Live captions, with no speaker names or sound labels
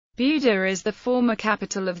Buda is the former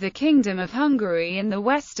capital of the Kingdom of Hungary in the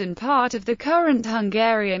western part of the current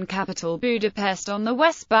Hungarian capital Budapest on the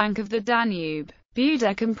west bank of the Danube.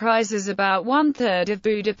 Buda comprises about one-third of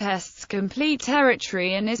Budapest's complete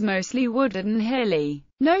territory and is mostly wooded and hilly.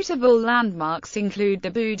 Notable landmarks include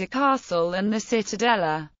the Buda Castle and the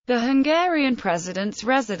Citadella. The Hungarian president's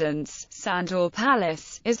residence, Sándor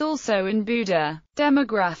Palace, is also in Buda.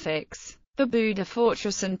 Demographics. The Buda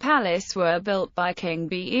fortress and palace were built by King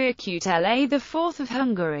Beirut IV of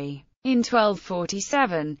Hungary in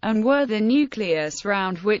 1247, and were the nucleus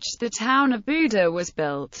round which the town of Buda was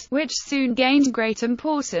built, which soon gained great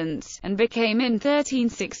importance, and became in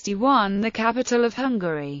 1361 the capital of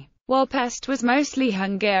Hungary. While Pest was mostly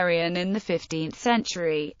Hungarian in the 15th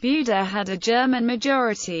century, Buda had a German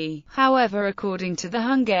majority. However, according to the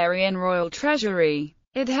Hungarian royal treasury,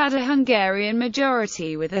 it had a Hungarian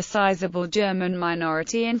majority with a sizable German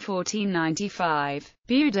minority in 1495.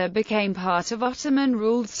 Buda became part of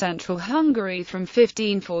Ottoman-ruled Central Hungary from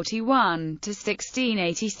 1541 to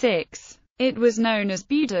 1686. It was known as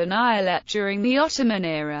Buda Niyelet during the Ottoman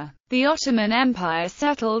era. The Ottoman Empire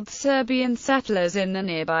settled Serbian settlers in the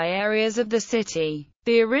nearby areas of the city.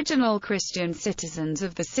 The original Christian citizens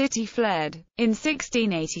of the city fled. In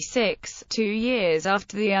 1686, 2 years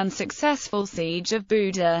after the unsuccessful siege of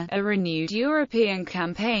Buda, a renewed European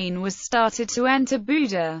campaign was started to enter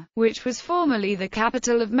Buda, which was formerly the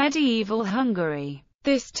capital of medieval Hungary.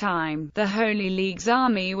 This time, the Holy League's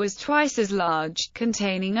army was twice as large,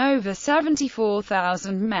 containing over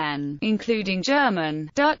 74,000 men, including German,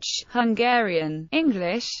 Dutch, Hungarian,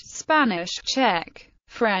 English, Spanish, Czech,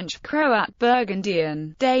 French, Croat,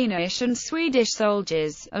 Burgundian, Danish and Swedish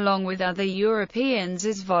soldiers, along with other Europeans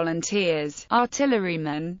as volunteers,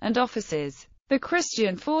 artillerymen, and officers. The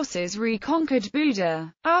Christian forces reconquered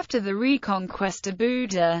Buda. After the reconquest of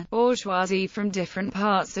Buda, bourgeoisie from different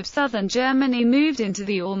parts of southern Germany moved into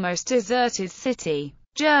the almost deserted city.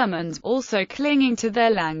 Germans, also clinging to their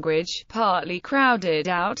language, partly crowded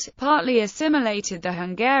out, partly assimilated the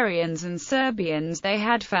Hungarians and Serbians they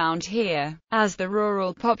had found here. As the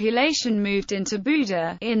rural population moved into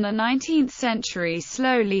Buda, in the 19th century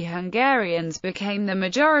slowly Hungarians became the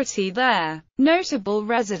majority there. Notable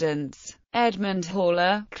residents: Edmund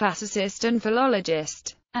Haller, classicist and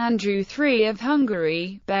philologist. Andrew III of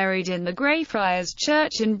Hungary, buried in the Greyfriars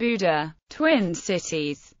Church in Buda. Twin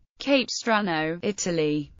cities. Cape Strano,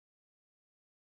 Italy.